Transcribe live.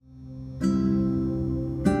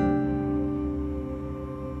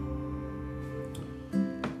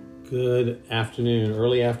Good afternoon,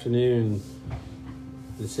 early afternoon.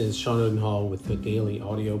 This is Sean Odenhall with the Daily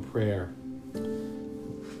Audio Prayer.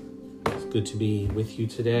 It's good to be with you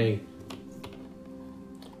today.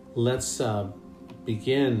 Let's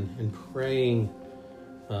begin in praying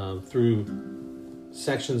through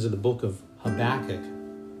sections of the book of Habakkuk.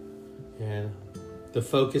 And the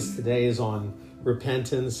focus today is on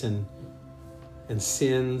repentance and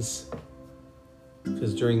sins,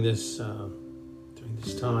 because during this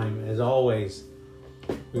time, as always,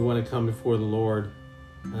 we want to come before the Lord,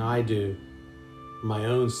 and I do, my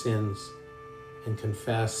own sins, and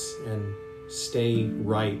confess and stay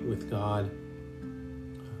right with God,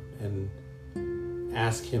 and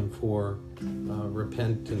ask Him for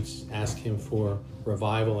repentance, ask Him for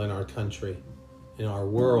revival in our country, in our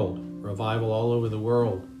world, revival all over the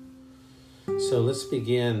world. So let's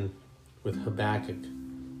begin with Habakkuk.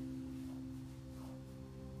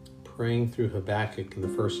 Praying through Habakkuk in the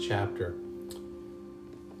first chapter.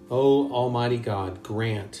 O Almighty God,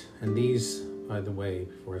 grant, and these, by the way,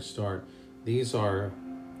 before I start, these are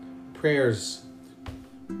prayers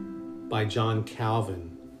by John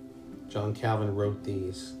Calvin. John Calvin wrote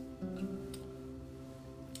these.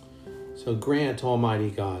 So grant, Almighty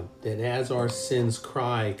God, that as our sins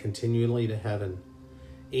cry continually to heaven,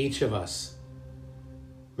 each of us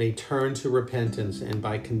may turn to repentance, and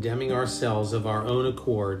by condemning ourselves of our own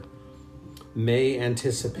accord, may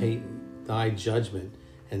anticipate thy judgment,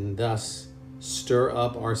 and thus stir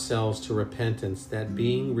up ourselves to repentance, that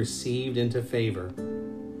being received into favor,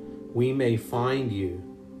 we may find you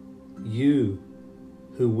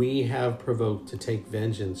who we have provoked to take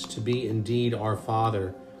vengeance, to be indeed our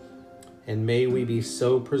Father, and may we be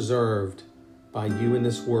so preserved by you in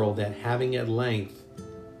this world, that having at length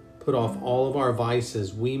put off all of our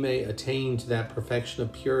vices, we may attain to that perfection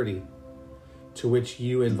of purity to which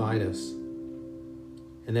you invite us,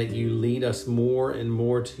 and that you lead us more and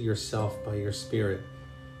more to yourself by your Spirit,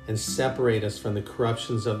 and separate us from the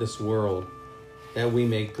corruptions of this world, that we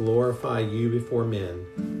may glorify you before men,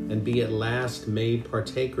 and be at last made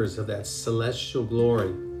partakers of that celestial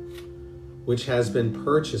glory, which has been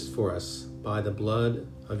purchased for us by the blood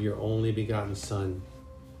of your only begotten Son.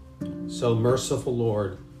 So, merciful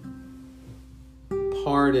Lord,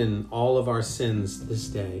 pardon all of our sins this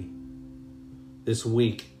day, this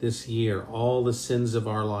week, this year, all the sins of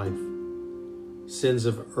our life, sins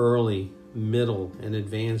of early, middle, and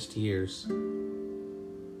advanced years,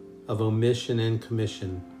 of omission and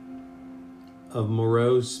commission, of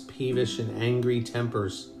morose, peevish, and angry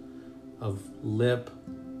tempers, of lip,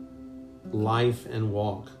 life, and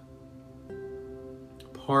walk.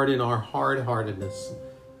 Pardon our hard-heartedness,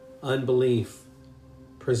 unbelief,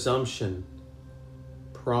 presumption,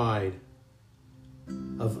 pride,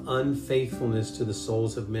 of unfaithfulness to the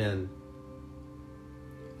souls of men,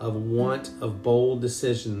 of want of bold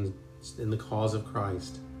decisions in the cause of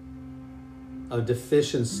Christ, of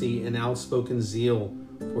deficiency in outspoken zeal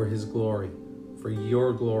for His glory, for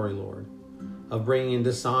your glory, Lord, of bringing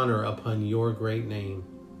dishonor upon your great name,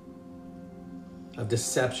 of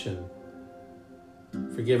deception.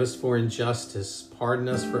 Forgive us for injustice. Pardon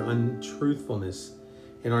us for untruthfulness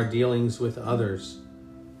in our dealings with others.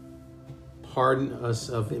 Pardon us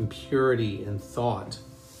of impurity in thought,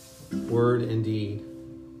 word, and deed,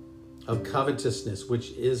 of covetousness,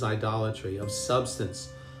 which is idolatry, of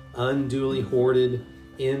substance unduly hoarded,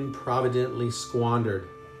 improvidently squandered,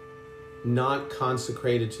 not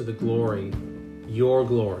consecrated to the glory, your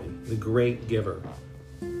glory, the great giver.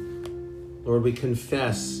 Lord, we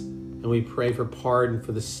confess and we pray for pardon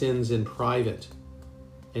for the sins in private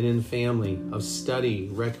and in family, of study,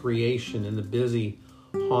 recreation, and the busy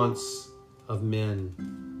haunts of men,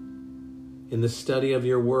 in the study of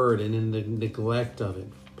your word and in the neglect of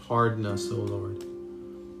it. Pardon us, O Lord.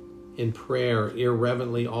 In prayer,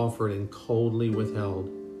 irreverently offered and coldly withheld,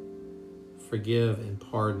 forgive and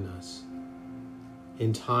pardon us.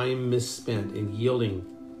 In time misspent in yielding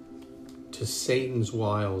to Satan's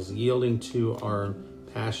wiles, yielding to our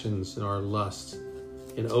passions and our lusts,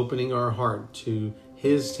 in opening our heart to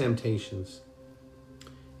his temptations,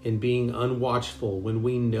 in being unwatchful when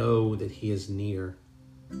we know that he is near,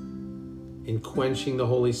 in quenching the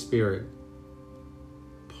Holy Spirit.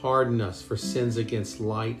 Pardon us for sins against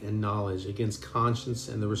light and knowledge, against conscience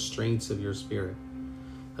and the restraints of your Spirit,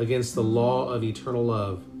 against the law of eternal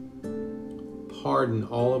love. Pardon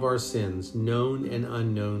all of our sins, known and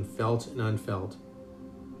unknown, felt and unfelt,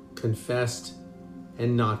 confessed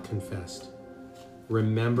and not confessed,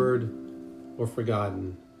 remembered or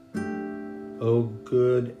forgotten. O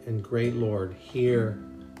good and great Lord, hear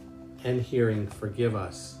and hearing, forgive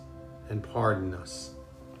us and pardon us.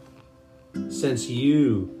 Since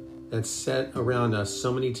you that set around us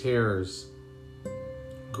so many terrors,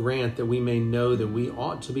 grant that we may know that we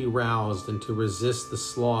ought to be roused and to resist the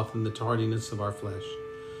sloth and the tardiness of our flesh,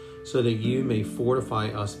 so that you may fortify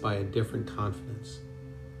us by a different confidence.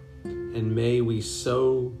 And may we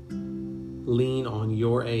so lean on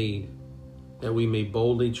your aid that we may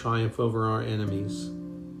boldly triumph over our enemies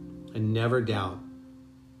and never doubt,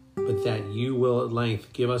 but that you will at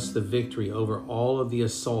length give us the victory over all of the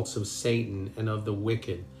assaults of Satan and of the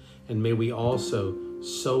wicked. And may we also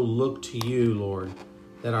so look to you, Lord,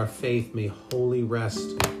 that our faith may wholly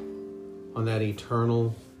rest on that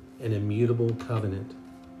eternal and immutable covenant,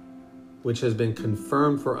 which has been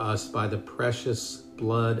confirmed for us by the precious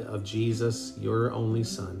blood of Jesus, your only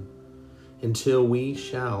Son, until we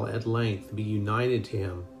shall at length be united to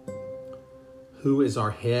him, who is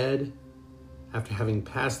our head, after having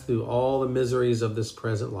passed through all the miseries of this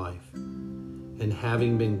present life, and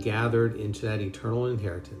having been gathered into that eternal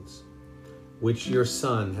inheritance, which your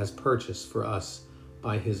Son has purchased for us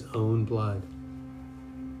by his own blood.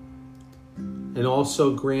 And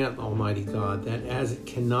also grant, Almighty God, that as it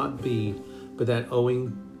cannot be, but that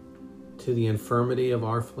owing to the infirmity of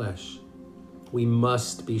our flesh, we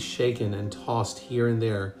must be shaken and tossed here and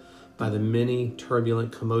there by the many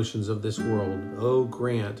turbulent commotions of this world. Oh,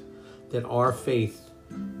 grant that our faith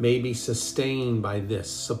may be sustained by this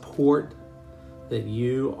support, that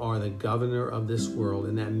you are the governor of this world,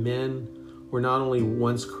 and that men were not only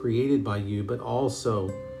once created by you, but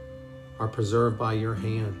also are preserved by your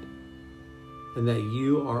hand, and that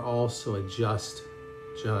you are also a just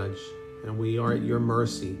judge, and we are at your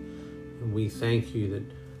mercy. And we thank you that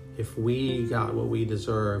if we got what we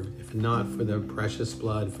deserved, if not for the precious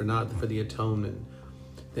blood, if not for the atonement,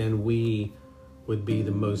 then we would be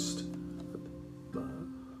the most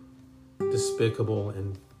despicable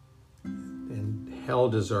and hell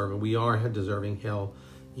deserving. We are deserving hell,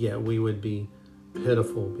 yet we would be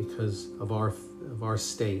pitiful because of our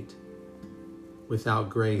state, without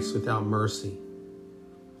grace, without mercy,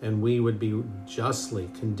 and we would be justly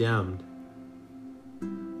condemned.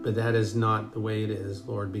 But that is not the way it is,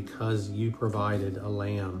 Lord, because you provided a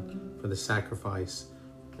lamb for the sacrifice.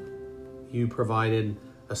 You provided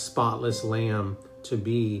a spotless lamb to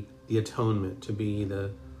be the atonement, to be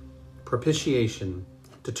the propitiation,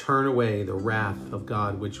 to turn away the wrath of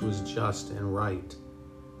God, which was just and right.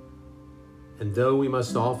 And though we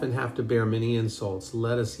must often have to bear many insults,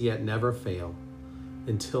 let us yet never fail,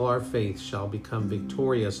 until our faith shall become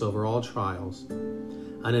victorious over all trials,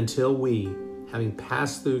 and until we, having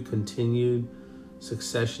passed through continued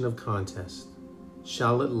succession of contests,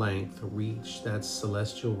 shall at length reach that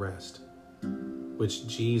celestial rest, which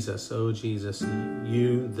Jesus, oh Jesus,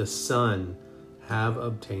 you, the Son, have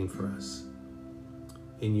obtained for us.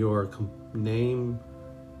 In your name,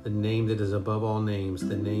 the name that is above all names,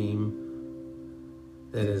 the name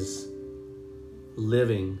that is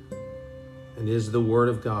living and is the Word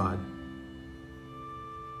of God,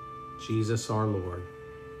 Jesus our Lord.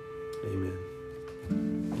 Amen.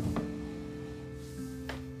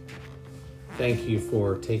 Thank you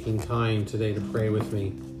for taking time today to pray with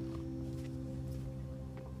me.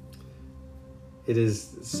 It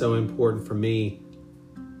is so important for me.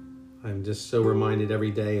 I'm just so reminded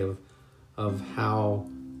every day of how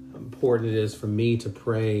important it is for me to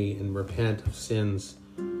pray and repent of sins,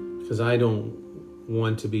 because I don't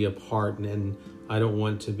want to be apart and I don't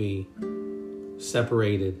want to be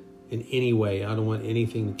separated in any way. I don't want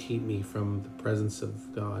anything to keep me from the presence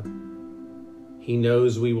of God. He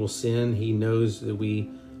knows we will sin. He knows that we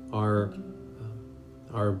are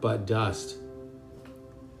but dust,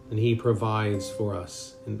 and he provides for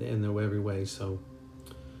us in every way. So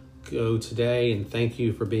go today, and thank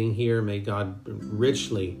you for being here. May God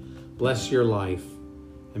richly bless your life,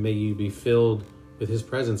 and may you be filled with his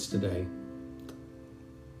presence today.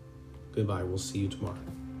 Goodbye. We'll see you tomorrow.